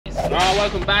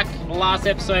welcome back. Last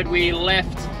episode we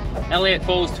left Elliott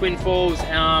Falls, Twin Falls.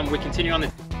 We continue on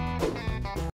the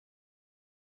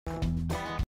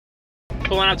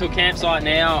pulling up to a campsite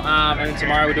now, and then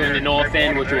tomorrow we're doing the north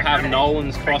end, which will have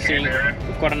Nolan's crossing.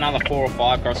 We've got another 4 or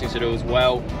 5 crossings to do as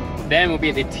well. Then we'll be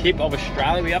at the tip of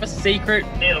Australia. We have a secret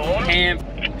camp.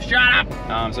 Shut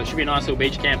up! So it should be a nice little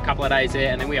beach camp, a couple of days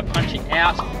there, and then we are punching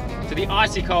out to the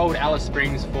icy cold Alice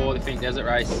Springs for the Finke Desert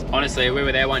Race. Honestly, we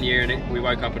were there one year and we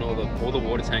woke up and all the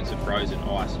water tanks were frozen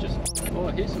ice. Just, oh,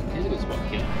 here's a good spot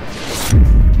here.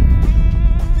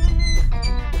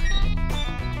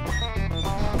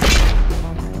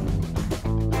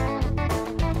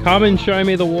 Come and show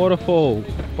me the waterfall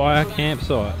by our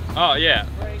campsite. Oh yeah,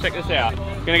 check this out.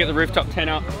 Gonna get the rooftop tent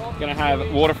up. Gonna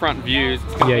have waterfront views.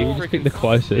 Yeah, you just pick the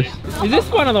closest. Is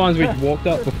this one of the ones we walked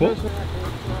up before?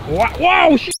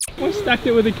 Whoa, shit! I stacked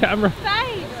it with the camera.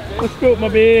 Same. Let's spilt my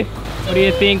beer. What do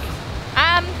you think?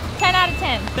 10 out of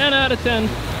 10. 10 out of 10.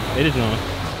 It is nice.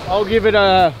 I'll give it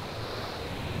a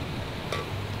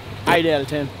 8 out of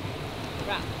 10.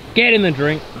 Get in the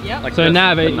drink. Yep. Like so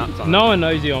Navi, no one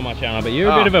knows you on my channel, but you're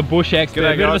a bit of a bush expert,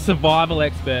 a bit of a survival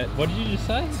expert. What did you just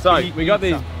say? So we got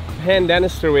these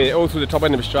pandanus through here, all through the top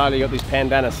end of Australia. You got these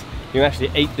pandanus. You can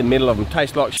actually eat the middle of them.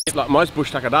 Tastes like shit, like most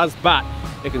bush tucker does, but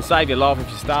it can save your life if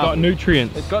you starve. It's got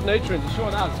nutrients. It's got nutrients. It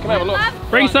sure does. Come have a look.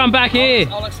 Bring some back here.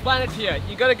 I'll explain it to you.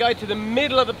 You got to go to the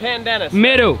middle of the pandanus.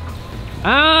 Middle.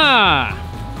 Ah.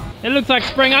 It looks like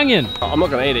spring onion. I'm not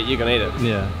going to eat it. You can eat it.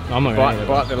 Yeah, I'm not going to eat it.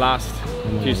 Bite the last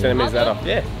few centimeters out of.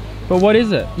 Yeah. But what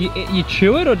is it? You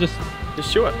chew it or just?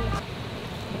 Just chew it.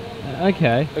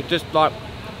 Okay. It's just like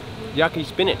yucky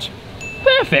spinach.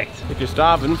 Perfect. If you're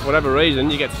starving for whatever reason,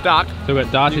 you get stuck. So we've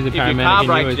got Darcy's a paramedic. If your car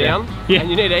breaks down and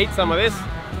you need to eat some of this,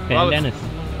 pandanus.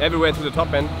 Well, everywhere through the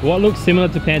top end. What looks similar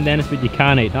to pandanus but you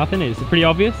can't eat? Nothing? Is it pretty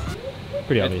obvious?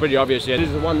 Pretty obvious. It's pretty obvious, yeah. This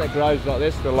is the one that grows like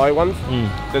this, the low ones.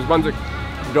 There's ones that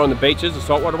grow on the beaches, the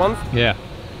saltwater ones. Yeah.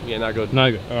 Yeah, no good.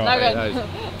 No good. No good.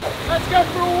 Let's go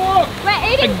for a walk.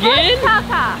 We're eating again.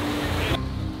 Tucker.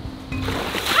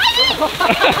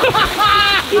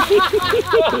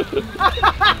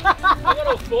 I got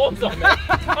all 4s on there.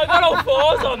 I got all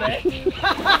 4s on there.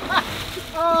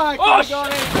 Oh,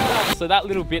 so that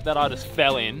little bit that I just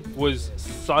fell in was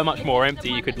so much more empty.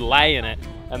 You could lay in it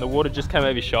and the water just came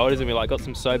over your shoulders and we like got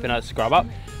some soap and had a scrub up.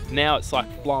 Now it's like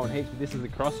flowing heaps, but this is the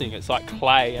crossing. It's like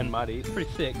clay and muddy. It's pretty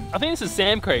sick. I think this is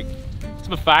Sam Creek. It's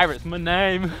my favourite, it's my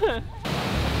name.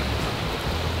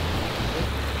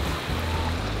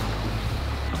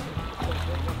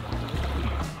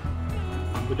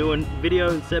 We're doing video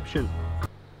inception.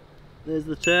 There's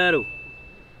the turtle.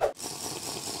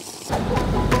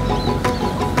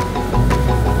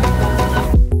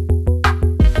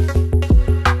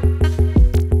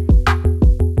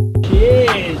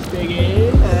 cheers,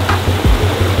 biggie.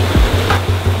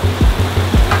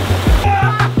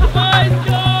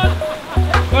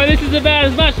 Well, this is about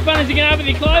as much fun as you can have with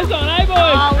your clothes on, eh boys?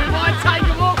 Oh, we might take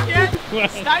them off yet.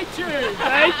 Stay tuned.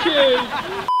 Stay tuned.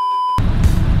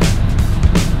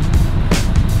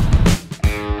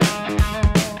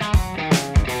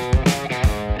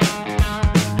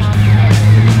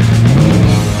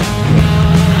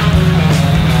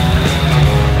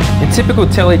 In typical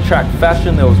Tele track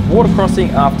fashion, there was water crossing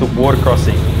after water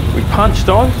crossing. We punched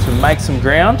on to make some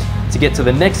ground to get to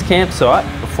the next campsite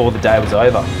before the day was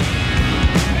over.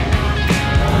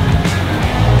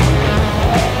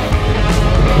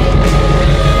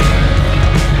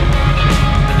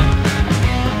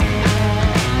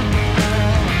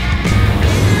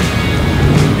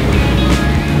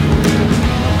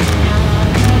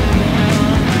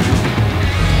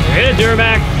 Hit it,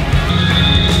 Duramax.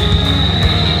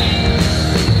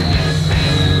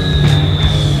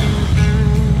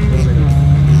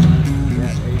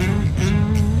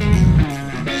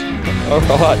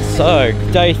 Alright, so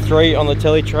day 3 on the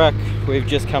Tele track. We've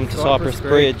just come to Cypress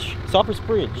Bridge.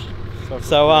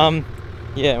 So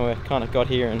yeah, we've kind of got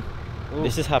here and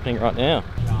this is happening right now.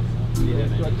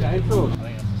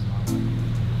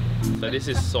 So this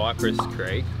is Cypress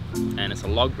Creek and it's a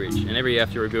log bridge, and every year you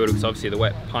have to rebuild it because obviously the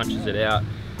wet punches it out.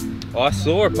 I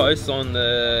saw a post on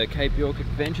the Cape York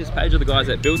Adventures page of the guys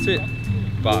that built it,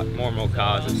 but more and more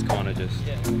cars it's kind of just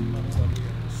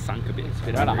sunk a bit. It's a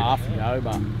bit About a average. half to go,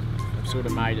 but I've sort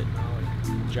of made it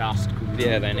just good.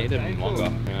 Yeah, they need it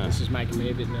longer. Yeah. This is making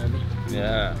me a bit nervous.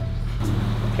 Yeah.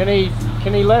 Can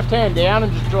he left hand down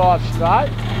and just drive straight?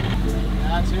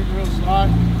 That's it, real slow.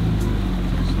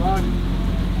 Slow.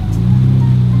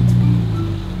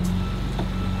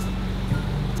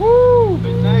 Woo!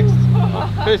 Who's next?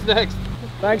 Who's next?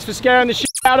 Thanks for scaring the shit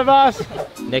out of us.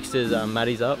 Next is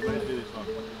Maddie's up.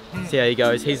 see how he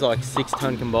goes. He's like 6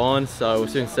 ton combined, so we'll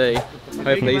soon see.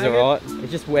 Hopefully he's alright.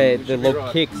 It's just where the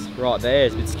log kicks right there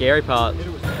is a bit scary part.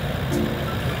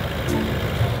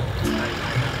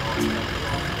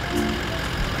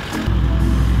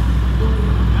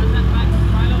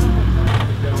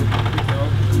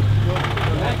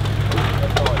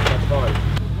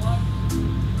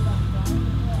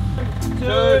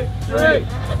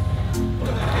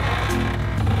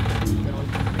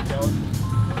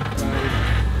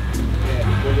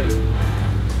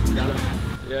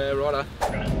 Yeah, righto.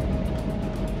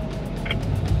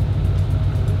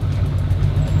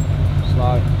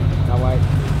 Slow. No wait.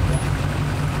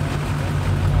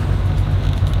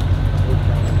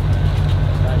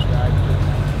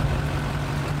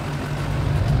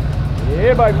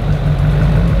 Yeah, baby.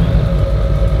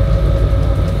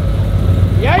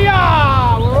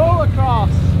 Yeah, we're all across.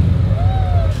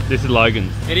 This is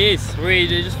Logan's. It is. We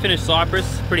just finished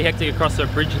Cyprus. Pretty hectic across the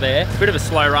bridge there. Bit of a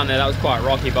slow run there. That was quite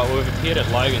rocky, but we've appeared at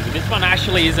Logan's. This one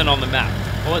actually isn't on the map.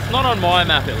 Well, it's not on my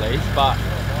map at least, but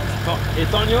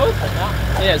it's on yours?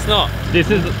 Yeah, it's not.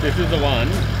 This is the one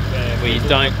where you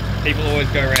don't. People always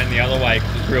go around the other way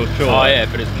because it's real short. Oh yeah,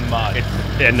 but it's mud.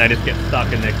 And they just get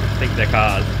stuck and they sink their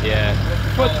cars. Yeah.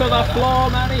 Foot to the floor,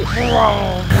 Matty.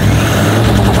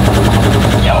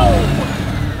 Yo!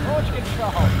 Launch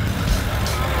control.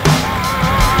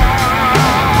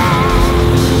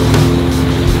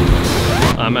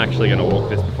 I'm actually going to walk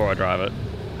this before I drive it.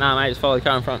 Nah, mate, just follow the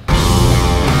car in front.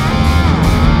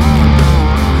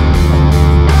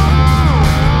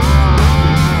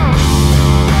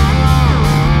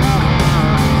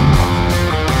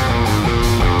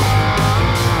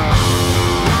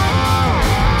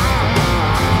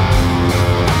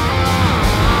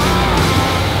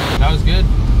 That was good.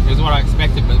 It was what I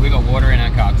expected, but we got water in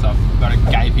our car because I've got a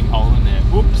gaping hole in there.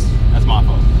 Whoops, that's my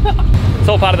fault. It's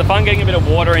all part of the fun, getting a bit of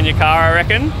water in your car, I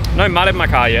reckon. No mud in my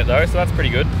car yet though, so that's pretty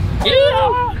good.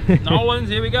 Yeah! Nolan's,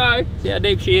 here we go. See how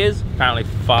deep she is? Apparently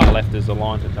far left is the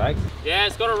line to take. Yeah,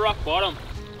 it's got a rock bottom.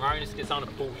 I just get something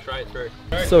to pull straight through.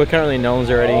 So we're currently in Nolan's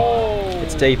already.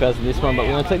 It's deep as in this one, but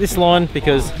we're going to take this line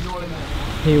because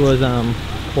he was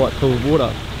quite full of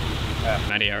water.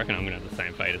 Matty, I reckon I'm going to have the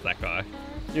same fate as that guy.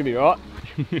 You'll be right.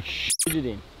 Shit it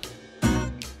in.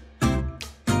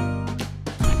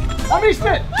 I missed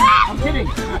it! I'm kidding.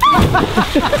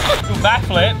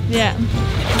 Backflip. Yeah.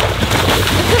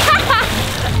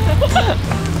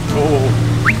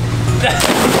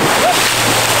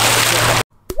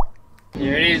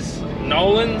 Here it is.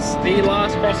 Nolan's, the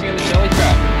last crossing of the Tele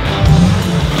track.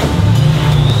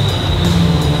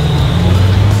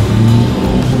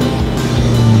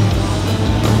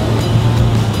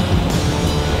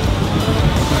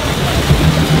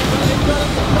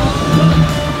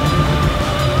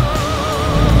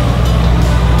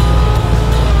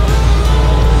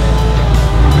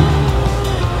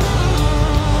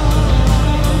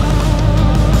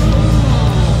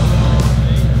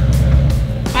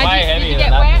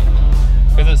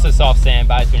 Because it's a soft sand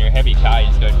base, when you're a heavy car, you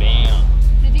just go down.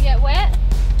 Did you get wet?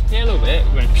 Yeah, a little bit.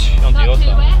 We went onto Not your too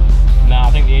side. wet? No,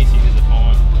 I think the ECUs are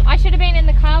fine. I should have been in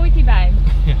the car with you, babe.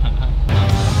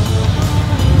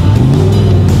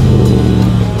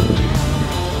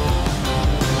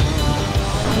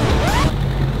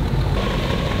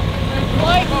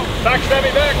 Backstab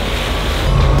me back!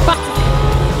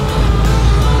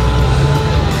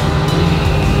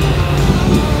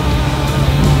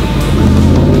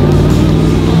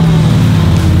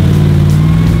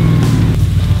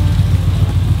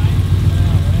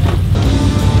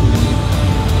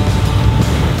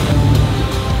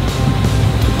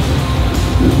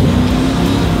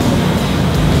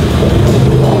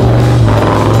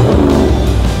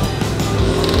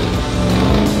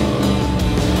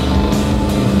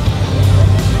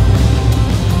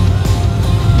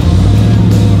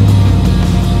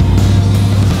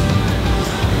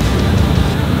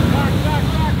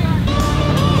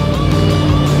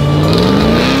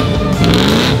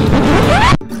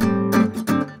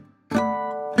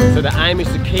 So the aim is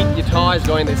to keep your tyres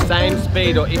going the same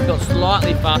speed or if not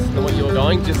slightly faster than what you're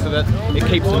going, just so that it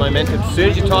keeps the momentum. As soon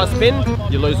as your tyres spin,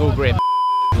 you lose all grip.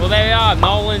 Well, there we are.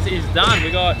 Nolan's is done. We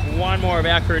got one more of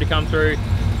our crew to come through.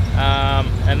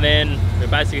 And then we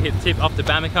basically hit the tip off to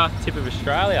Bamaka, tip of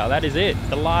Australia. That is it.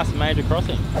 The last major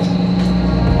crossing.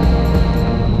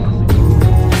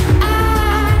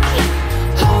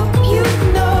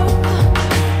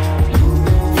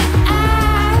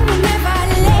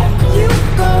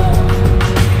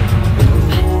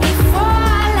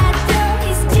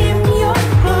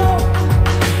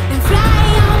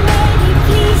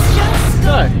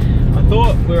 So, I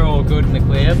thought we were all good in the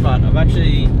clear, but I've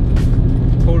actually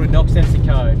pulled a knock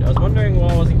I was wondering why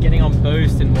I wasn't getting on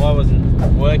boost and why I wasn't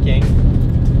working.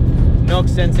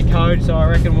 Knox sensor code, so I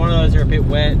reckon one of those are a bit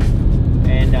wet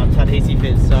and adhesive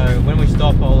fits. So when we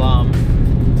stop, I'll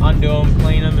undo them,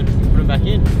 clean them, and put them back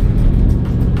in.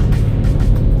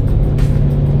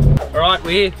 All right,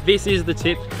 we're here. This is the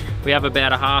tip. We have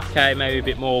about a half K, maybe a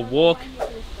bit more walk.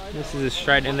 This is a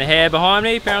straight in the hair behind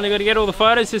me. Apparently got to get all the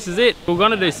photos. This is it. We're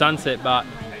gonna do sunset, but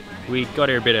we got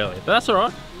here a bit early. But that's all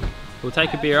right. We'll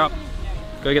take a beer up,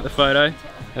 go get the photo,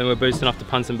 and we're boosting off to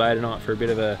Punson Bay tonight for a bit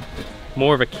of a,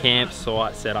 more of a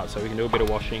campsite setup, so we can do a bit of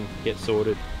washing, get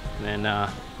sorted, and then,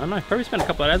 I don't know, probably spend a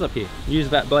couple of days up here. Use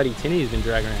that bloody tinny he's been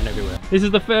dragging around everywhere. This is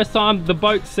the first time the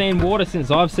boat's seen water since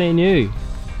I've seen you.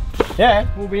 Yeah,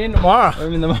 we'll be in tomorrow.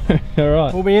 I'm in the all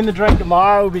right. We'll be in the drink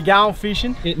tomorrow. We'll be going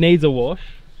fishing. It needs a wash.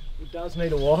 It does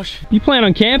need a wash. You plan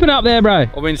on camping up there, bro?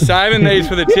 I've been saving these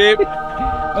for the tip.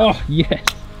 Oh, yes.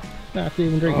 Don't have to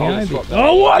even drink my own beer.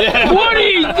 Oh, what? Yeah. What are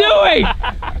you doing?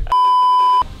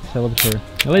 Celebratory.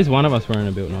 At least one of us wearing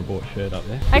a Built Not Bought shirt up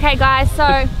there. Okay guys,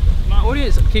 so... My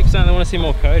audience keeps saying they want to see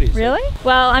more Codys. Really?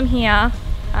 Well, I'm here.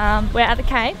 We're at the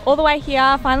cave. All the way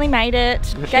here, finally made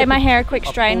it. Gave my hair a quick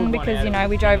straighten because, you know,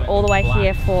 we drove all the way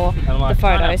here for the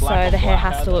photo, so the hair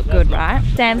has to look good, right?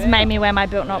 Sam's made me wear my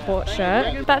Built Not Bought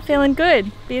shirt, but feeling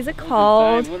good. Beers are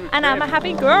cold, and I'm a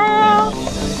happy girl.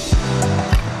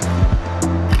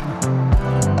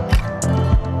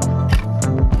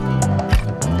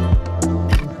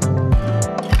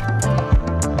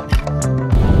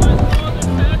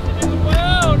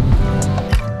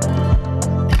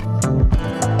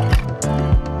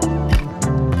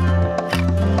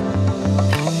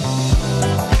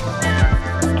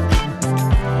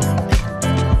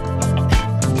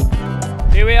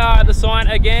 Here we are at the sign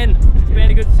again. It's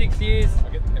been a good 6 years.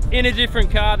 In a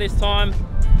different car this time.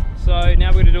 So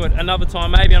now we're gonna do it another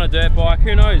time, maybe on a dirt bike,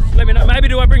 who knows? Let me know, maybe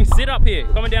do I bring Sid up here?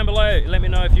 Comment down below, let me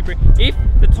know if you bring, if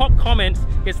the top comment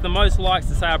gets the most likes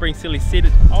to say I bring silly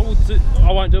Sid, I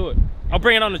won't do it. I'll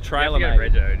bring it on the trailer,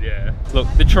 maybe. Yeah. Look,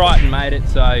 the Triton made it,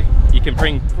 so you can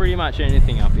bring pretty much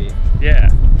anything up here. Yeah.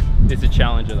 It's a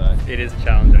Challenger though. It is a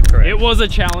Challenger, correct. It was a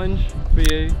challenge for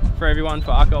you, for everyone,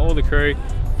 for Aka, all the crew.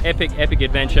 Epic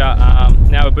adventure.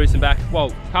 Now we're boosting back.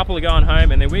 Well, a couple are going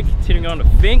home and then we're continuing on to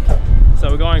Finke. So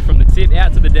we're going from the tip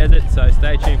out to the desert, so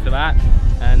stay tuned for that.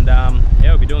 And yeah,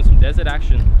 we'll be doing some desert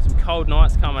action, some cold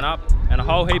nights coming up, and a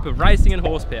whole heap of racing and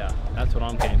horsepower. That's what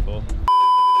I'm keen for.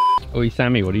 Oi,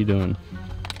 Sammy, what are you doing?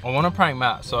 I want to prank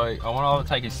Matt, so I want to either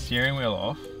take his steering wheel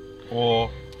off or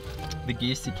the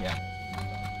gear stick out.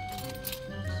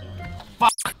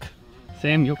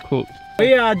 Sam, you're cooked.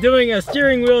 We are doing a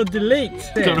steering wheel delete.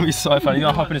 It's gonna be so funny. You're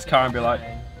gonna hop in his car and be like,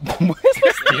 "Where's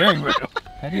my steering wheel?"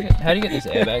 How do you get this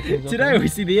airbag thing? Today we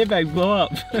see the airbag blow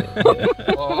up.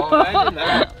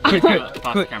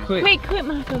 Quick,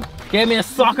 Michael. Get me a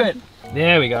socket.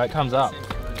 There we go. It comes up,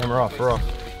 and we're off. We're off.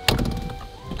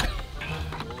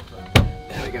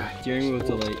 There we go. Steering wheel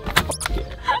delete.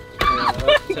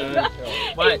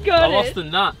 Wait, I lost the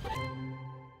nut.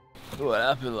 What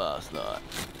happened last night?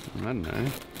 I don't know.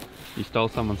 You stole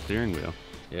someone's steering wheel.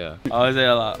 Yeah. I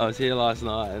was here last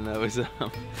night and there was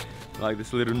like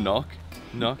this little knock.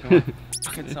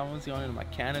 Fucking someone's going into my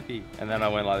canopy. And then I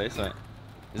went like this, went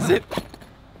zip.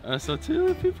 And I saw two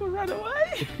little people run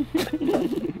away.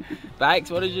 Bakes,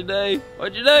 what did you do?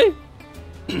 What'd you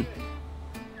do?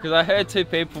 Because I heard two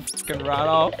people fucking run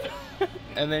off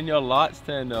and then your lights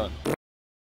turned on.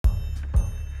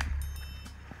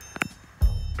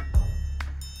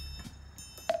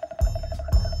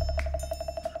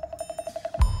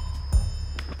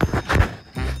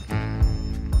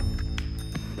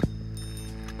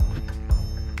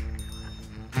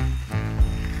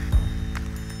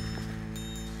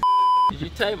 Did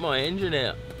you take my engine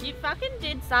out? You fucking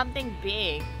did something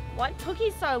big. What took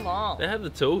you so long? They have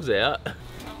the tools out.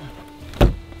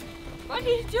 What are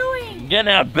you doing?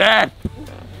 Getting out bad.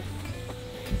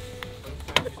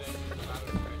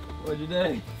 What'd you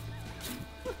do?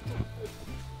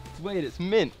 Sweet, it's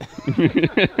mint.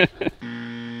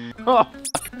 Oh,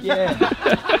 yeah.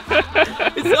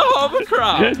 It's a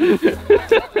hovercraft.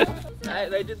 Hey,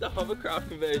 they did the hovercraft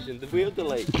conversion, the wheel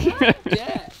delete.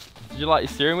 Yeah. Did you like your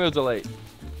steering wheel delete?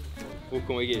 Or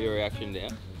can we get your reaction now?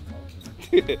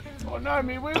 Oh no,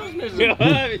 my wheel's missing.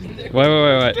 Wait.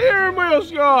 Steering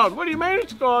wheel's gone. What do you mean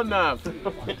it's gone now?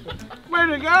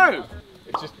 Where'd it go?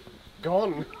 It's just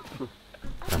gone. We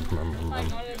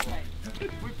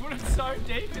put it so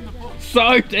deep in the bush.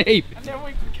 So deep. And then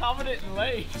we covered it in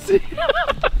leaves.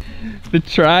 The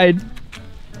trade.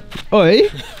 Oi,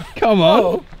 come on.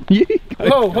 Whoa. You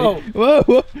go. Whoa.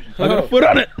 Whoa. I got a foot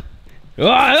on it.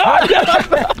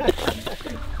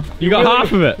 You got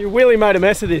half of it. You really made a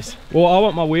mess of this. Well, I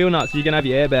want my wheel nuts, so you can have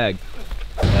your airbag.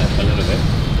 A little bit.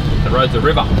 The road's a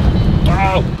river.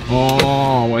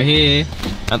 Oh, we're here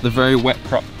at the very wet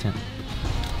crop tent.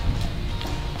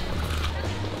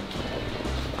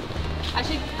 I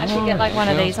should get like one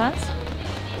of these ones.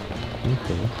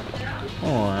 Okay.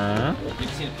 Aww. Have you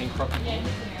seen a pink crocodile?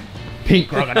 Pink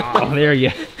crocodile. There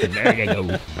you go. There you go.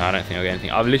 No, I don't think I'll get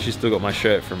anything. I've literally still got my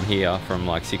shirt from here from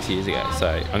like 6 years ago, so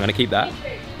I'm gonna keep that.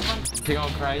 Keep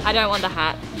on crazy. I don't want the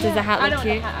hat. Does the hat look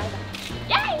cute?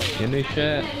 Your new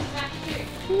shirt.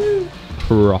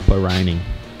 Proper raining.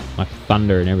 Like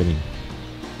thunder and everything.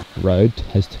 Road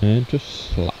has turned to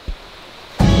slop.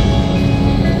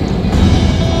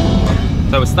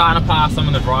 So we're starting to pass some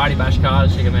of the variety bash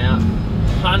cars, check them out.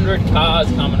 100 cars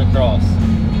coming across.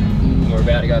 We're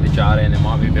about to go to the Jardine, there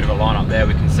might be a bit of a line up there,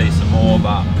 we can see some more,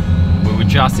 but we were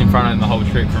just in front of them the whole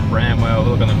trip from Bramwell.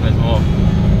 Look at them, there's more.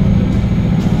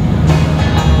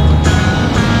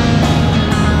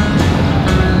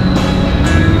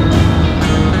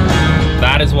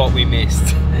 That is what we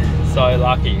missed. So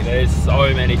lucky. There's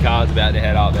so many cars about to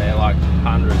head up there, like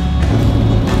 100.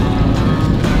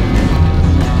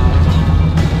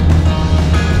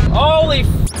 Holy f***,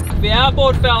 the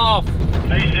outboard fell off.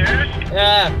 Are you serious?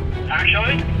 Yeah.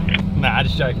 Actually? Nah,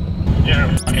 just joking.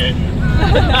 Yeah, okay.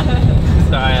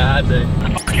 Sorry, I had to.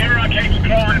 The camera keeps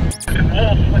crying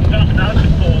wolf when something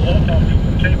doesn't fall off,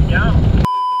 I'll keep going.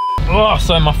 Oh,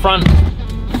 so my front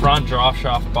drive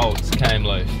shaft bolts came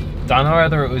loose. Don't know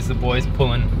whether it was the boys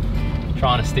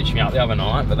trying to stitch me up the other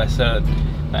night, but they said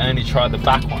they only tried the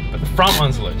back one, but the front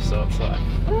one's loose, so it's like,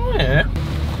 oh yeah.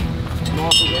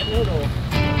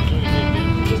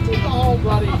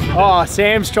 Oh,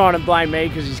 Sam's trying to blame me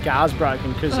because his car's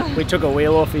broken because we took a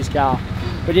wheel off his car.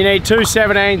 But you need two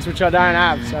 17s, which I don't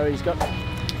have, so you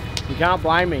can't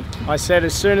blame me. I said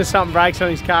as soon as something breaks on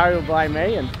his car, he'll blame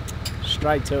me, and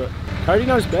straight to it. Cody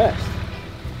knows best.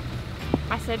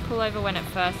 I said pull over when it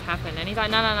first happened, and he's like,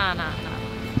 no, no, no, no, no.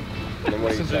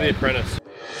 Listen to The Apprentice.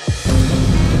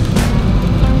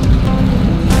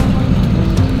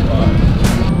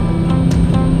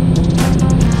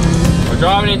 We're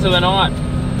driving into the night,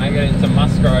 make it into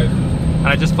Musgrove. And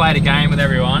I just played a game with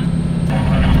everyone.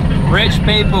 Rich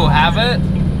people have it.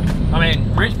 I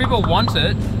mean, rich people want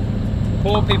it.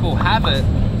 Poor people have it.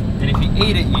 And if you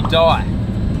eat it, you die.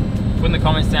 Put in the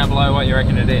comments down below what you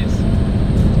reckon it is.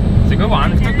 It's a good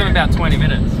one. It took them about 20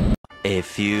 minutes. A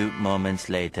few moments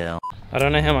later. I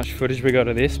don't know how much footage we got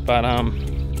of this, but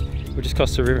we just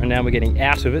crossed the river and now we're getting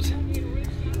out of it.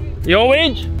 Your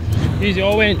winch! Use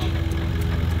your winch. Do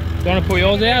you want to pull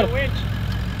yours out?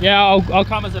 Yeah, I'll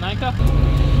come as an anchor.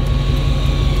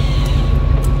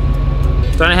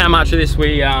 Don't know how much of this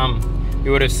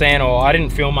you would have seen, or I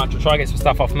didn't film much. We'll try to get some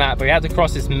stuff off Matt, but we had to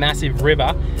cross this massive river.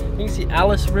 I think it's the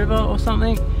Alice River or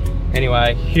something.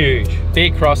 Anyway, huge,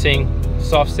 big crossing,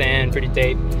 soft sand, pretty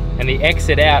deep, and the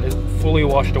exit out is fully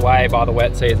washed away by the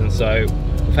wet season, so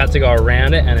we've had to go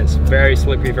around it, and it's very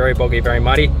slippery, very boggy, very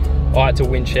muddy. I had to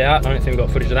winch out. I don't think we've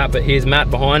got footage of that, but here's Matt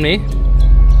behind me,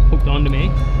 hooked onto me.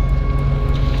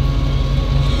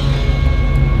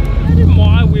 How did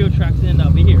my wheel tracks end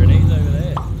up here and he's over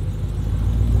there?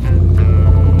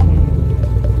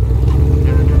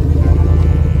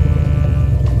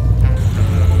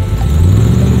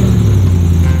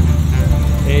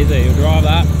 Easy, you'll drive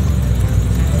that.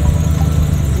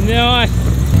 Nice.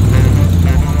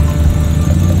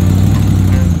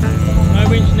 No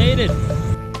winch needed.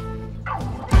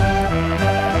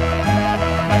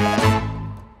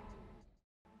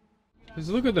 Just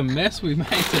look at the mess we made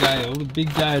today, all the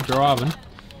big day of driving.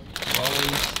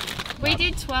 We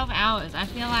did 12 hours, I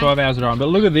feel like. 12 hours of driving, but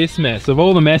look at this mess. Of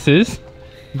all the messes,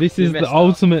 this is the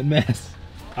ultimate mess.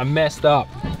 I messed up.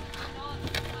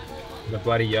 The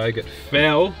bloody yogurt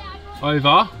fell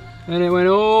over and it went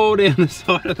all down the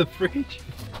side of the fridge.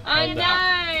 I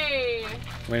know!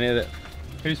 We need it.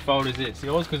 Whose fault is this?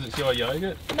 Yours because it's your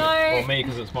yogurt? No. Or me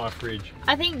because it's my fridge?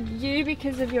 I think you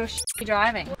because of your shitty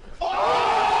driving.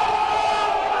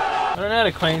 I don't know how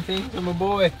to clean things, I'm a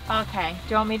boy. Okay, do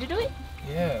you want me to do it?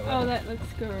 Yeah. Oh, that looks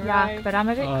great. Yuck, but I'm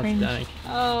a bit cringe. Dank.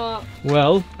 Oh.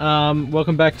 Well,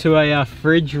 welcome back to a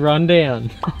fridge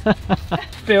rundown.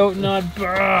 Spilt nut,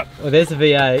 brrr. Well, there's the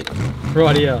V8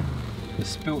 right here. The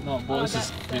spilt nut, boy.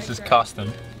 This is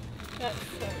custom. That's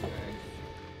so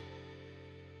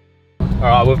gross. All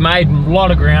right, we've made a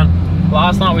lot of ground.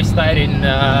 Last night we stayed in,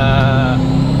 I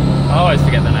always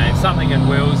forget the name, something in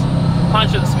Wills.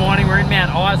 Punched it this morning, we're in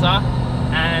Mount Isa,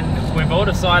 and we've all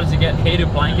decided to get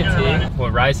heated blankets here.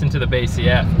 We're racing to the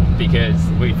BCF because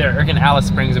we reckon Alice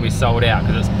Springs will be sold out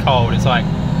because it's cold. It's like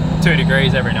 2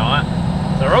 degrees every night.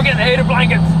 They're all getting the heated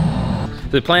blankets. So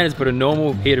the plan is to put a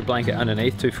normal heated blanket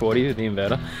underneath 240 with the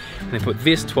inverter, and then put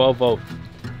this 12 volt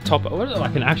top, what is it,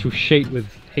 like an actual sheet with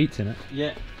heats in it?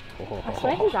 Yeah. I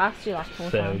swear he's asked you like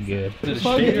 4 So times. good. It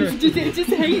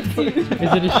just hates you. Is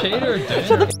it a sheet or a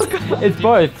dirt? It's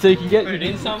both, so you can get Put it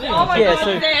in something? Oh my Yeah, god,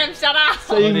 so- damn, shut up!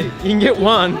 so you can get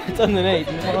one, it's underneath,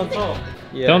 and one on top.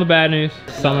 Yeah. Tell them the bad news.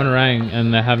 Someone rang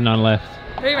and they have none left.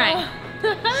 Who rang?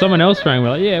 Someone else rang.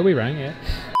 We're like, yeah, we rang, yeah.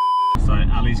 So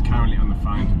Ali's currently on the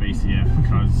phone to BCF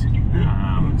because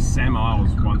Sam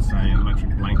Isles wants an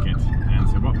electric blanket, and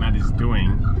so what Matt is doing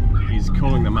is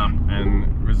calling them up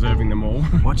and reserving them all.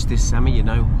 Watch this, Sammy, you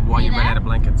know why you ran out of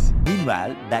blankets.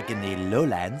 Meanwhile, back in the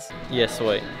lowlands. Yeah,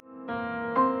 sweet.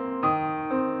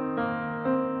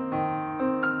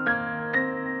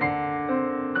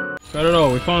 Got it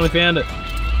all. We finally found it.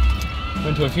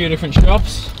 Went to a few different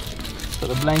shops. Got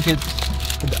the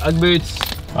blankets, got the Ugg boots.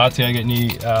 RTO get new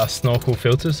snorkel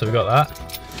filters, so we got that.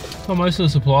 Got most of the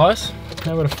supplies.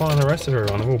 Now we've got to find the rest of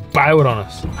everyone. They've all bailed on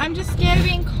us. I'm just scared of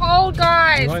being cold,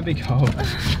 guys. It won't be cold.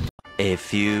 A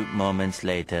few moments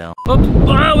later. Oops.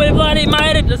 Oh, we bloody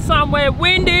made it to somewhere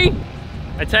windy.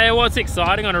 I tell you what's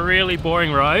exciting on a really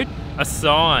boring road, a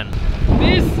sign.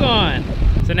 This sign.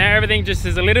 So now everything just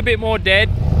is a little bit more dead.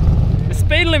 The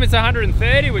speed limit's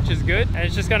 130, which is good, and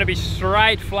it's just gonna be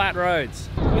straight flat roads.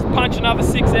 Let's punch another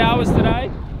 6 hours today.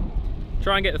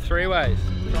 Try and get the 3-ways.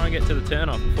 Try and get to the turn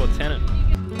off before Tenen.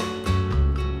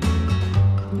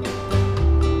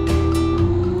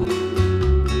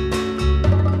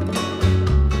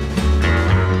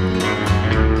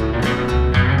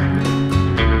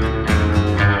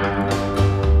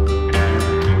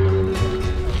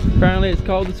 Apparently it's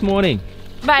cold this morning.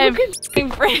 Babe, it's so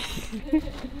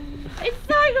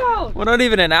cold. We're not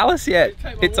even in Alice yet.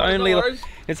 It's only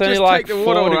like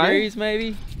 4 degrees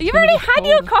maybe. You've already had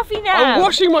your coffee now. I'm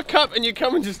washing my cup and you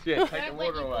come and just take the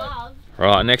water away.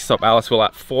 Right, next stop Alice, we're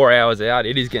like 4 hours out.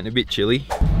 It is getting a bit chilly.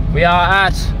 We are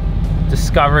at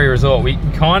Discovery Resort. We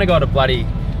kind of got a bloody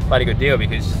good deal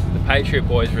because the Patriot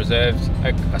boys reserved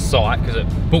a site because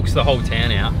it books the whole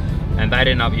town out and they'd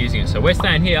end up using it. So we're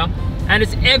staying here and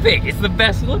it's epic. It's the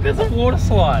best. Look, there's a water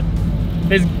slide.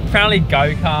 There's apparently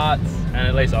go-karts, and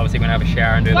at least obviously we're gonna have a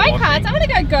shower and do the washing. Go-karts? I'm gonna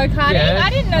go go-karting. Yeah. I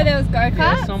didn't know there was go-karts.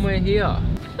 Yeah, somewhere here.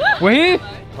 We're here.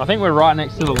 I think we're right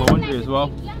next to the laundry as well.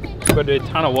 We've got to do a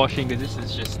ton of washing because this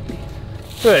is just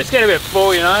good. It's getting a bit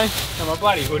full, you know. And my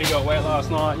bloody hoodie got wet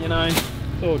last night, you know.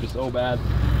 It's all bad.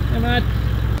 Hey, mate.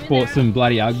 Bought some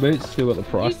bloody Ugg boots. Still got the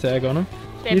price tag on them.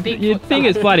 You'd think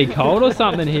it's bloody cold or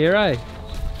something here, eh?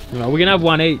 Right, we're gonna have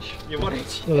one each. Yeah, one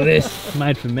each. Look at this,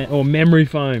 made for memory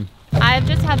foam. I've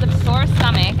just had the sorest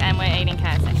stomach and we're eating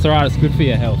KFC. It's alright, it's good for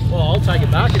your health. Well, I'll take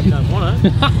it back if you don't want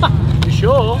it. You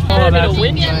sure? Oh, A bit that's of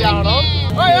wind going on.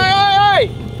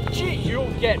 Hey! Gee,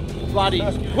 you'll get bloody...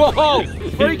 Whoa!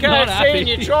 Free Not KFC happy. and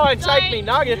you try and take me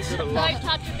nuggets. Don't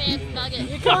touch a man's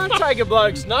nugget. You can't take a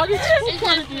bloke's nuggets. What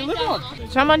planet do you live on?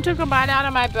 Someone took a bite out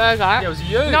of my burger. Yeah, it was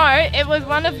you. No, it was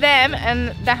one of them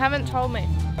and they haven't told me.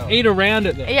 Eat around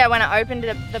it then. Yeah, when I opened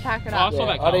the packet up.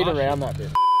 I'd eat around that bit.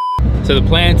 So the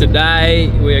plan today,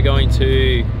 we are going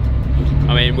to,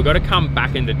 we've got to come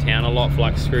back into town a lot for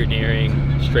like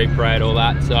scrutineering, street parade, all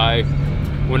that. So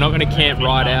we're not going to camp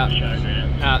right out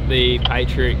at the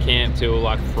Patriot camp till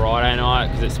like Friday night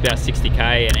because it's about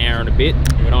 60k, an hour and a bit.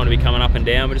 We don't want to be coming up and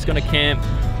down. We're just going to camp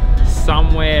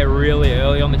somewhere really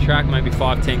early on the track, maybe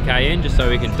 5-10k in, just so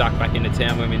we can duck back into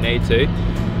town when we need to,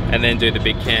 and then do the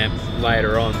big camp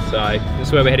later on. So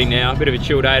that's where we're heading now. A bit of a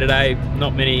chill day today.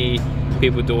 Not many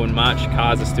people doing much.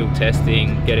 Cars are still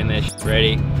testing, getting their shit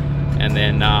ready, and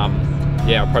then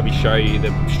yeah, I'll probably show you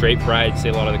the street parade, see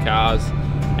a lot of the cars,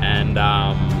 and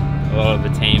a lot of the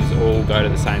teams all go to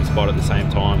the same spot at the same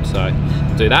time. So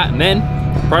we'll do that, and then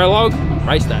prologue,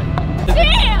 race day.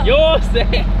 Sam! You're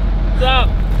Sam! What's up?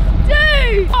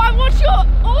 Dude! I watch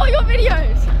all your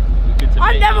videos. Good to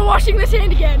I'm meet never you. washing the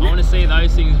sand again. I want to see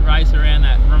those things race around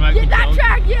that remote Get that control.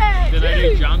 track, yeah. Do they do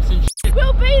dude. jumps and shit?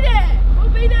 We'll be there. We'll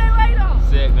be there later.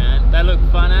 Sick, man. They look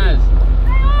fun as.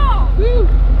 They are. Woo.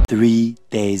 3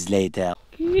 days later.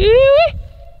 Here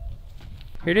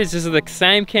it is. This is the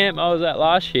same camp I was at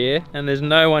last year, and there's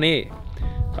no one here.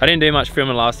 I didn't do much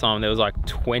filming last time. There was like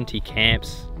 20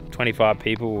 camps, 25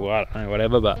 people, I don't know,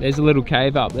 whatever. But there's a little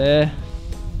cave up there,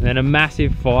 and then a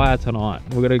massive fire tonight.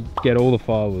 We're gonna get all the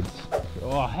firewoods.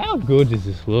 Oh, how good does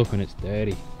this look when it's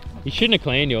dirty? You shouldn't have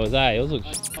cleaned yours, eh? Yours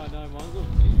looks.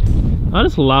 I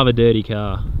just love a dirty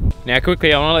car. Now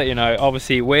quickly, I want to let you know,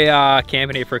 obviously we are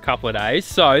camping here for a couple of days.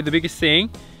 So the biggest thing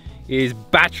is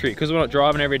battery, because we're not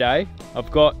driving every day.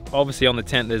 I've got, obviously on the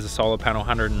tent, there's a solar panel,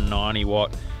 190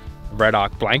 watt Red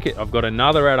Arc blanket. I've got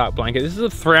another Red Arc blanket. This is a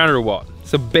 300 watt.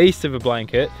 It's a beast of a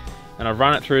blanket. And I've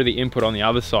run it through the input on the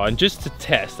other side just to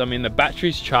test. I mean, the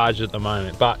battery's charged at the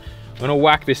moment, but I'm gonna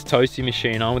whack this toasty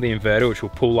machine on with the inverter, which will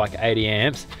pull like 80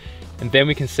 amps. And then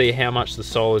we can see how much the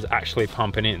solar is actually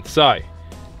pumping in. So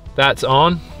that's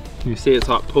on. You see it's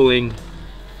like pulling,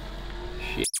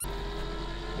 shit.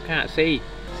 I can't see.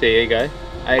 See, here you go,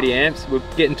 80 amps. We're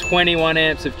getting 21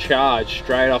 amps of charge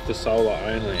straight off the solar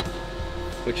only,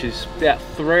 which is about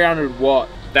 300 watt.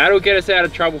 That'll get us out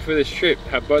of trouble for this trip.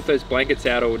 Have both those blankets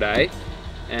out all day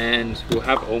and we'll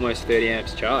have almost 30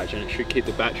 amps charge and it should keep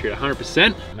the battery at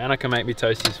 100%. Man, I can make me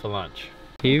toasties for lunch.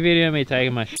 Can you video me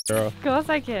taking my shit off? Of course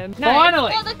I can. No,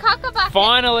 Finally! it's the caca bucket.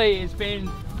 Finally, it's been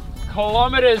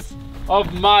kilometers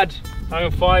of mud. I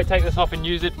can finally take this off and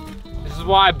use it. This is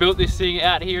why I built this thing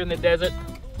out here in the desert.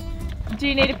 Do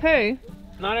you need a poo?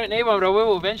 No, I don't need one, but I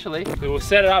will eventually. We will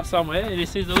set it up somewhere.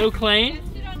 This is a little clean.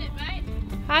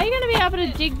 How are you going to be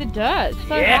able to dig the dirt? It's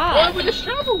so Yeah, hard. with a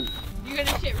shovel. You're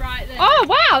gonna shit right there. Oh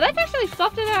wow, that's actually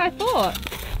softer than I thought.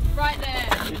 Right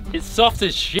there. It's soft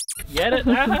as shit. Get it?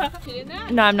 Shit in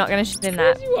that? No, I'm not going to shit in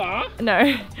that. Yes, you are.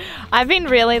 No, I've been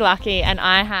really lucky and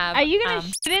I have. Are you gonna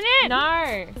shit in it?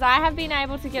 No, because I have been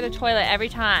able to get a toilet every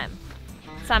time.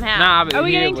 Somehow. Nah, but Are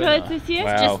we here getting we're toilets not. this year?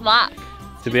 Wow. Just luck.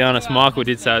 To be honest, Michael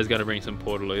did say I was going to bring some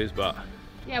Portaloos, but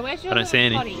Yeah, where's your I don't see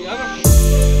any. potty?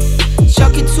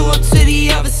 Chuck it to up to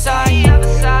the other side.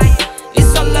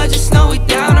 It's all love, just know we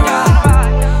down to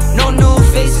ride. No new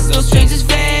faces, no strangers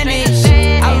vanish.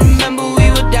 I remember we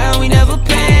were down, we never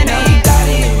panicked. We got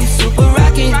it, we super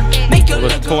rockin'. Make your the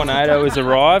look tornado has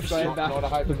arrived.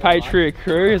 The Patriot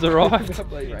crew has arrived.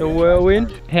 The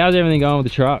whirlwind. How's everything going with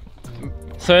the truck?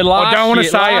 So last I don't want to year-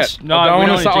 say last- it. No, I we don't don't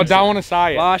want to say. I jinx don't it. want to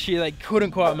say it. Last year they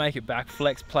couldn't quite make it back,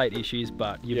 flex plate issues,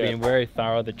 but you've Yeah. been very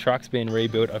thorough. The truck's been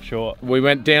rebuilt, I'm sure. We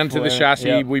went down to the chassis.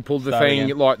 Yep. We pulled the Start thing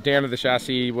again. like down to the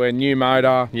chassis. We're new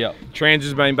motor. Yep. Trans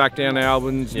has been back down to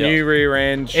Albans. Yep. New rear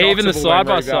end. shocks Even the have all been side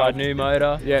by ready to go. side, new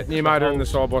motor. Yeah, new motor and the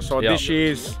side by side. Yep. This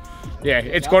year's. Yeah,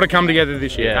 it's got to come together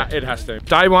this year. Yeah. It has to.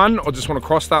 Day one, I just want to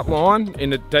cross that line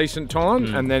in a decent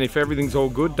time, and then if everything's all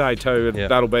good, day two, Yeah.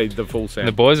 that'll be the full sound.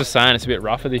 And the boys are saying it's a bit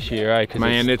rougher this year, eh? 'Cause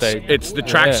Man, it's the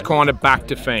track's yeah. kind of back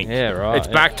to Finke. Yeah, right, It's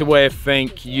yeah. back to where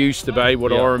Finke used to be,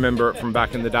 what Yep. I remember it from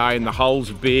back in the day, and the holes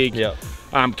are big. Yep.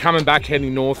 Coming back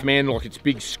heading north, man, like it's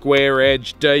big square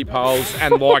edge, deep holes,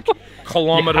 and like You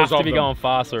kilometres have to of be them. going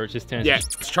fast or it just turns. Yeah,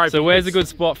 straight. So where's a good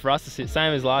spot for us to sit?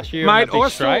 Same as last year, on Mate, that big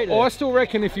straight? I still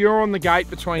reckon if you're on the gate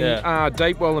between Yeah.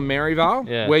 Deepwell and Maryvale,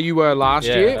 Yeah. where you were last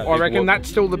Yeah, year, that I big reckon walk. that's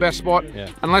still the best spot, Yeah.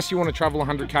 unless you want to travel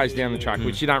 100 k's down the track,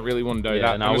 which you don't really want to do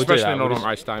that, no, and we'll do especially that. not We'll on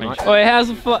race day, mate. Oh, how's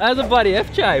a bloody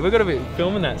FJ? We're gonna be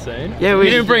filming that soon. Yeah, we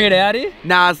didn't bring it out here.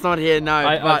 Nah, it's not here. No,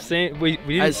 I've but seen. We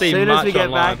didn't as see soon much as we get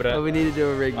online, back, but we need to do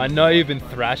a rig. I know you've been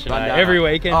thrashing it. rundown. Every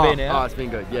weekend oh, been out. Oh, it's been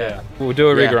good. Yeah. We'll do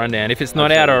a rig Yeah. rundown. If it's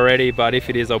not out already, but if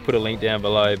it is, I'll put a link down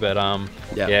below. But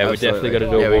yeah, we definitely got to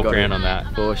do a walk around on that.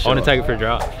 For sure. I want to take it for a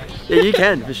drive. Yeah, you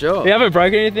can for sure. You haven't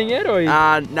broken anything yet, or you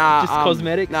Nah. just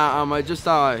cosmetic? Nah, I just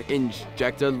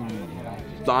injector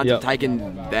lines. Yep. I've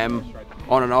taken them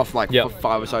on and off like Yep. for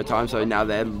 5 or so times, so now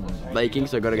they're leaking.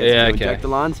 So I've got to get Yeah, some okay. injector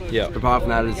lines. Yep. But apart from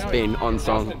that, it's been on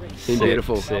song. It's been Sick,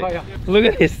 beautiful. sick. Look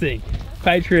at this thing.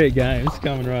 Patriot Games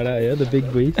coming right at you, the big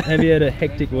week. Have you had a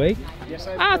hectic week?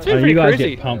 Ah, it's been pretty You guys cruisy.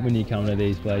 get pumped when you come to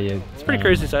these bloody. It's pretty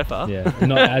cruisy so far. Yeah,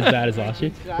 not as bad as last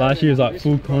year. Last year was like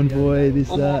full convoy, this,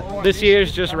 that. This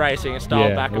year's just racing. It's dialed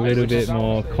Yeah, back a little which bit is-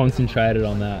 more concentrated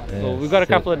on that. Yeah, Well, we've got a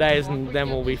sick. couple of days and then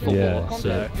we'll be full Yeah, bore, sick.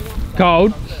 so.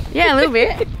 Cold. Yeah, a little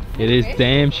bit. It is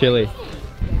damn chilly.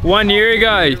 1 year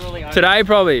ago, today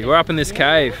probably, we're up in this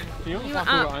cave.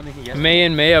 Me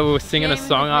and Mia, we were singing a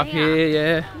song up here,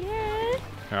 yeah.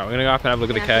 Alright, we're gonna go up and have a look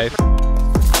at the cave.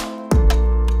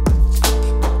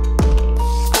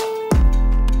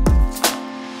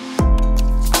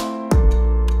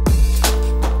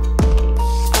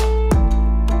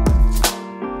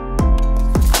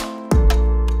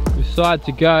 We decided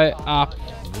to go up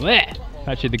there.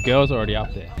 Actually, the girl's already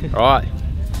up there. Alright,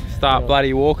 start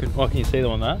bloody walking. Oh, can you see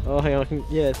them on that? Oh, hang on,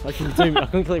 I can zoom. I can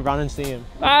quickly run and see him.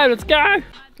 Hey, let's go!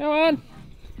 Come on!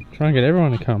 Try and get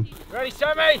everyone to come. Ready,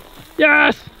 Sammy?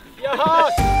 Yes! Your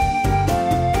horse!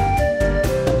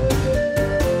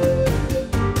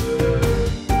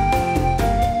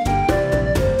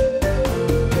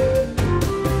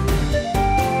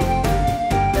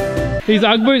 These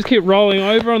Ugg boots keep rolling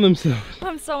over on themselves.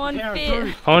 I'm so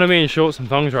unfit. I want to be in shorts and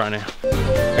thongs right now.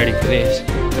 Ready for this.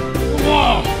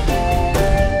 Whoa!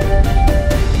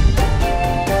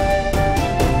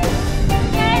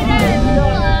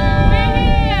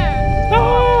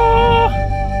 Oh!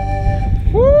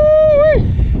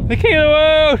 Woo! The king of the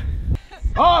world!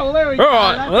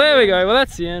 Alright, well there we go. Well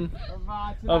that's the end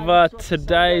of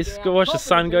today's. Go watch the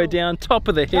sun go down, top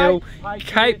of the hill,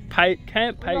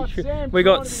 Camp Patrol. We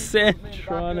got Sam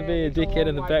trying to be a dickhead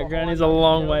in the background. He's a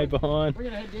long way behind.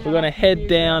 We're gonna head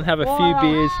down, have a few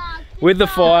beers with the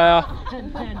fire,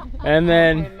 and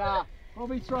then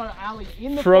probably throw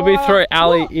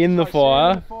Ali in the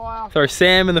fire, throw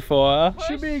Sam in the fire.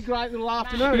 Should be a great little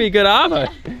afternoon. Should be a good arvo.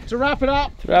 To wrap it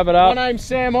up, my name's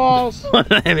Sam Miles. My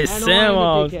name is Sam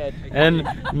Miles. And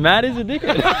Matt is a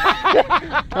dickhead.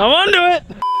 I'm onto it.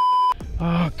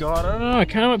 Oh god, I don't know. I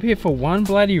came up here for one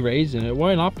bloody reason. It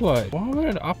won't upload. Why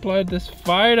won't it upload this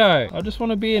photo? I just want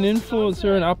to be an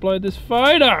influencer and upload this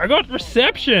photo. I got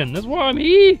reception. That's why I'm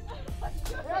here.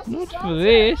 Not for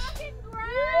this.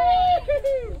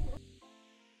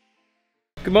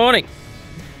 Good morning.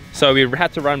 So we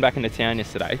had to run back into town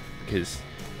yesterday because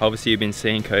obviously you've been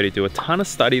seeing Cody do a ton of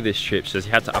study this trip, so he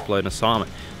had to upload an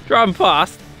assignment. Driving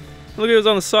past, look who's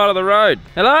on the side of the road.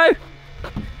 Hello?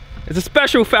 It's a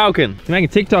special Falcon. You're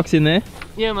making TikToks in there?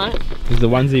 Yeah, mate. Is the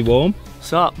onesie warm?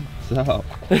 Sup? Sup?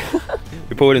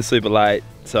 We pulled in super late,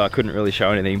 so I couldn't really show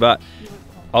anything, but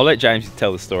I'll let James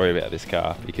tell the story about this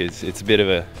car because it's a bit of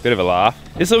a laugh.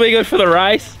 This will be good for the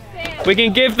race. We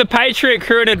can give the Patriot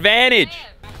crew an advantage.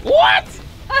 What?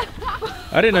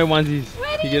 I didn't know onesies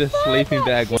you get a sleeping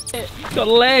bag. It's got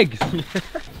legs.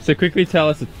 So quickly tell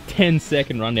us a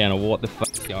 10-second rundown of what the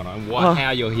fuck's going on, how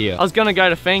you're here. I was gonna go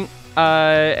to Finke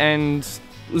and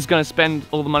was gonna spend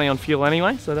all the money on fuel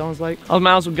anyway, so then I was like, I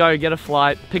might as well go get a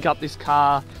flight, pick up this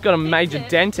car. Got a major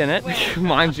dent in it,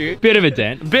 mind you. Bit of a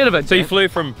dent. Bit of a dent. So you flew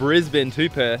from Brisbane to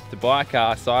Perth to buy a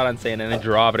car, sight unseen, and then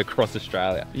drive it across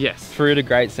Australia. Yes. Through the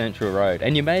Great Central Road.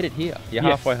 And you made it here. You're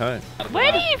halfway home.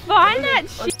 Where do you find that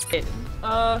shit?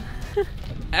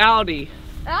 Audi.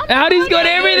 Audi's got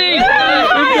everything! We've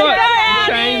got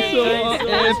chainsaw,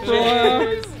 air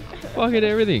fryer, fucking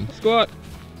everything. Squat.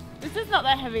 This is not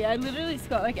that heavy. I literally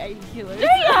squat like 80 kilos.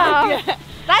 Yeah.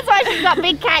 That's why she's got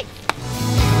big cake.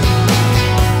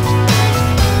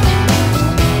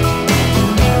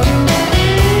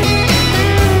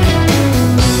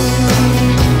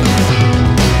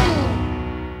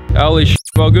 Holy shit.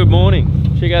 Well, good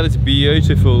morning. Check out this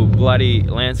beautiful bloody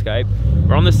landscape.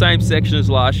 We're on the same section as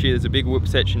last year. There's a big whip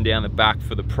section down the back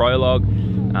for the prologue.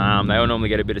 They all normally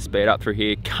get a bit of speed up through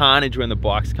here. Carnage when the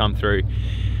bikes come through.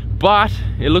 But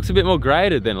it looks a bit more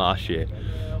graded than last year.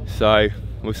 So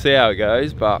we'll see how it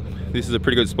goes, but this is a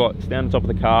pretty good spot. It's down the top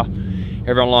of the car.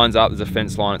 Everyone lines up, there's a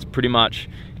fence line. It's pretty much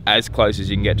as close as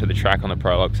you can get to the track on the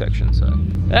prologue section, so.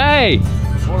 Hey!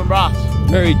 Morning, brass.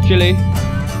 Very chilly.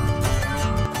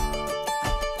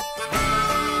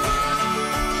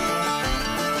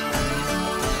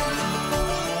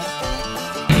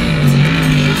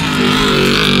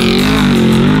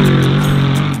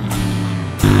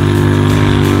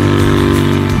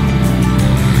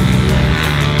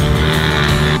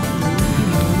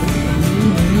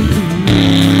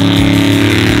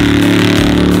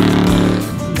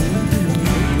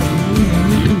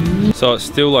 So it's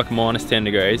still like minus 10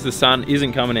 degrees. The sun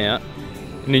isn't coming out.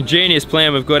 An ingenious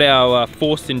plan, we've got our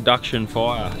forced induction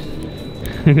fire.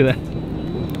 Look at that.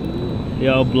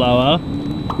 The old blower.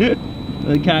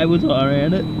 The cables are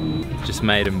around it. Just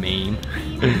made a meme.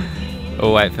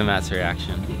 We'll wait for Matt's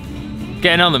reaction.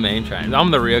 Getting on the meme train.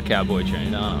 I'm the real cowboy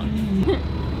train, aren't I?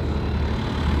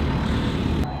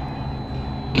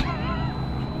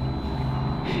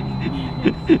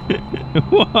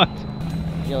 What?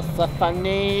 You're so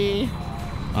funny.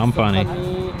 I'm funny.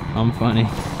 I'm funny.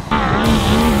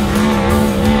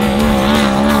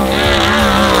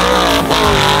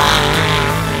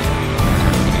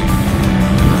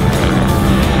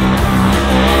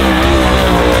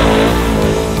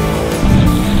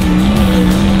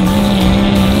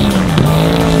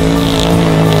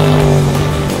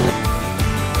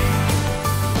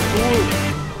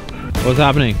 What's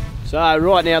happening? So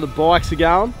right now the bikes are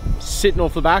going, sitting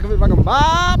off the back of it, fucking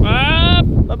bop, bop,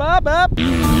 bop, bop, bop.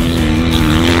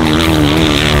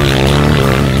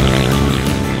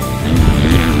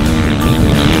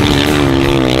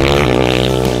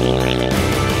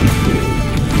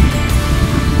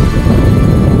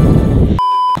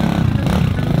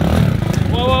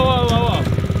 Whoa, whoa, whoa, whoa, whoa.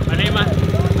 I need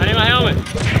my helmet.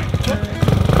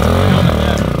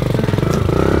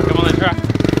 Come on then, truck.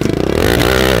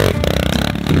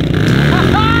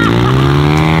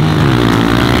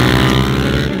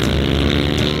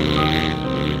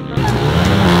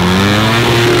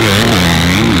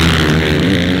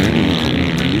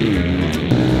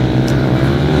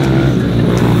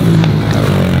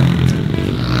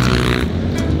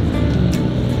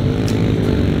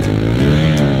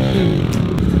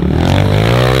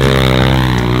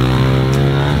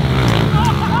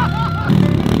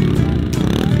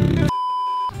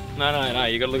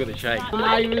 you gotta look at the shape.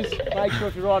 Neighbours, make sure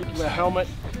if you're riding with a helmet.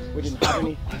 We didn't have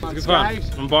any. Good fun.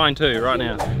 I'm buying two right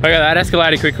now. Okay, that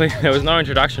escalated quickly. There was no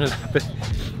introduction to that, but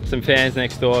some fans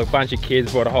next door, a bunch of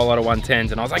kids bought a whole lot of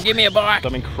 110s, and I was like, give me a bike.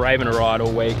 I've been craving a ride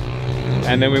all week.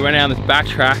 And then we went down this back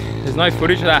track. There's no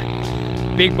footage of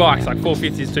that. Big bikes, like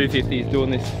 450s, 250s,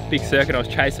 doing this big circuit. I was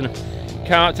chasing them.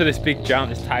 Came up to this big jump,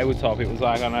 this tabletop. It was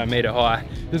like, I don't know, a metre high.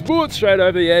 There's bullets straight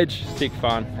over the edge. Sick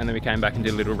fun. And then we came back and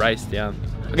did a little race down.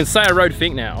 I can say I rode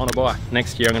Finke now on a bike.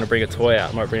 Next year I'm gonna bring a toy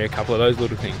out. I might bring a couple of those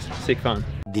little things. Sick fun.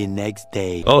 The next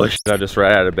day. Oh shit, I just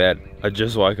ran out of bed. I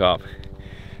just woke up.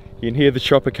 You can hear the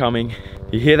chopper coming.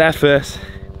 You hear that first,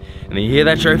 and then you hear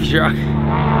that trophy truck.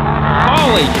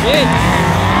 Holy shit!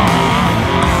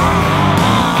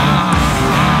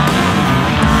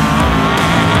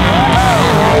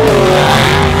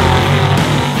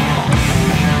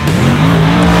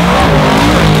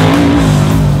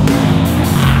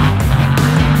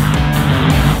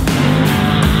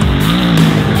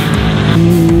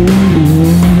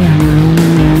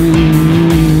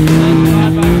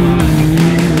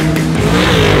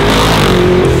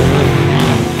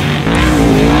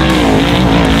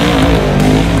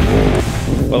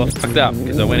 Up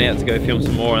because I went out to go film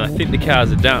some more and I think the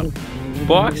cars are done.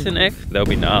 Bikes and F, they'll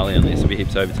be gnarly on this. There'll be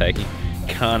heaps overtaking.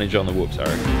 Carnage on the whoops, I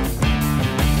reckon.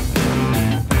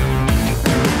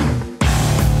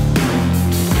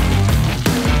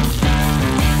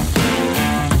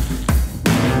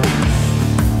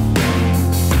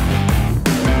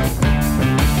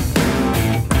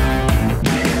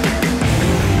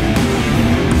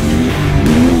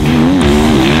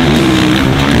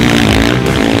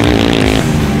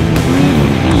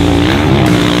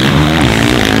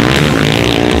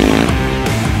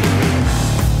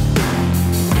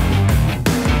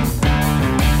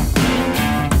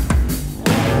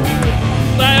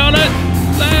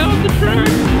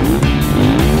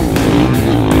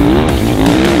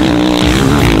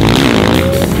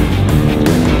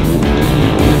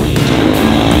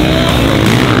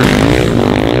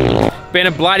 Been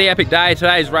a bloody epic day.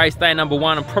 Today's race day number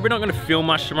 1. I'm probably not going to film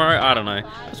much tomorrow. I don't know.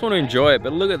 I just want to enjoy it.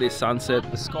 But look at this sunset,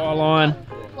 the skyline,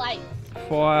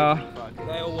 fire.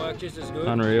 They all work just as good.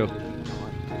 Unreal.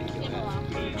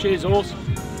 Cheers, horse.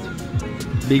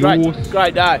 Big horse.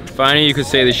 Great day. If only you could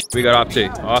see the shit we got up to.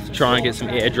 I have to try and get some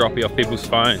airdroppy off people's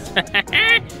phones.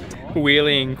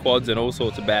 Wheeling, quads, and all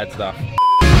sorts of bad stuff.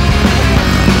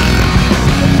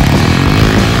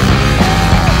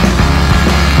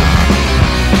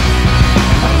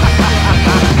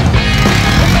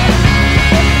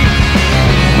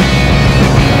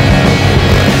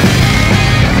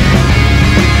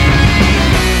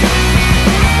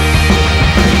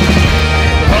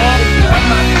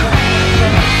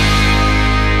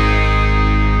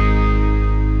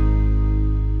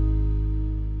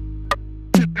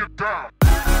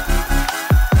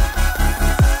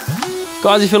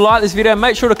 Guys, if you like this video,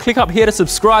 make sure to click up here to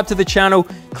subscribe to the channel.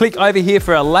 Click over here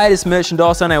for our latest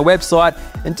merchandise on our website.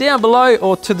 And down below,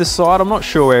 or to the side, I'm not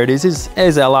sure where it is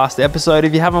our last episode.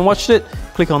 If you haven't watched it,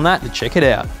 click on that to check it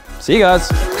out. See you guys.